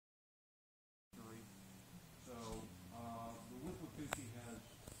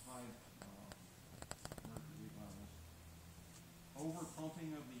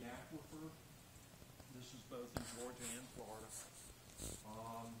aquifer. This is both in Georgia and Florida.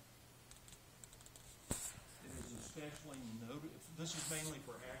 It is especially noted, this is mainly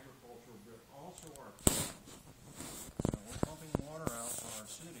for agriculture, but also our cities. We're pumping water out to our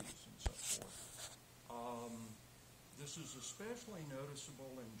cities and so forth. This is especially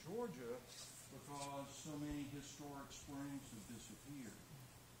noticeable in Georgia because so many historic springs have disappeared,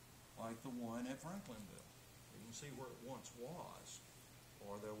 like the one at Franklinville. You can see where it once was.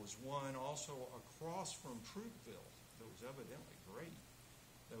 Or there was one also across from Troopville that was evidently great.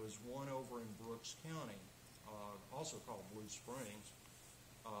 There was one over in Brooks County, also called Blue Springs,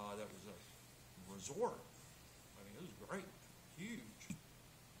 that was a resort. I mean, it was great, huge.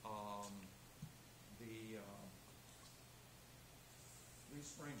 These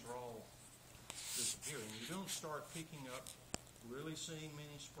springs are all disappearing. You don't start picking up, really seeing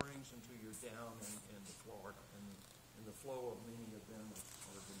many springs until you're down into Florida, and the flow of many of them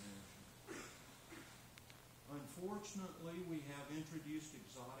are diminishing. Unfortunately, we have introduced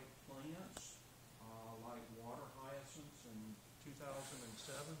exotic plants like water hyacinths in 2007.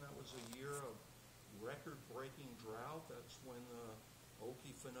 That was a year of record-breaking drought. That's when the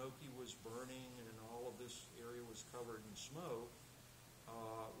Okefenokee was burning and all of this area was covered in smoke.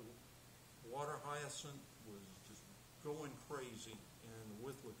 Water hyacinth was just going crazy, and the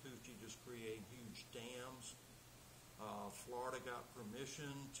Withlacoochee just creating huge dams. Florida got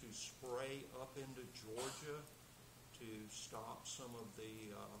permission to spray up into Georgia to stop some of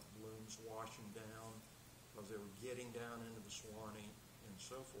the blooms washing down because they were getting down into the Swanee and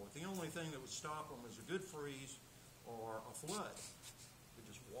so forth. The only thing that would stop them is a good freeze or a flood. It would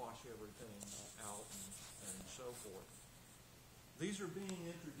just wash everything out and so forth. These are being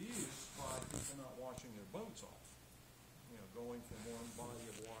introduced by people not washing their boats off, going from one body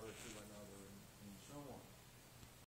of water to another.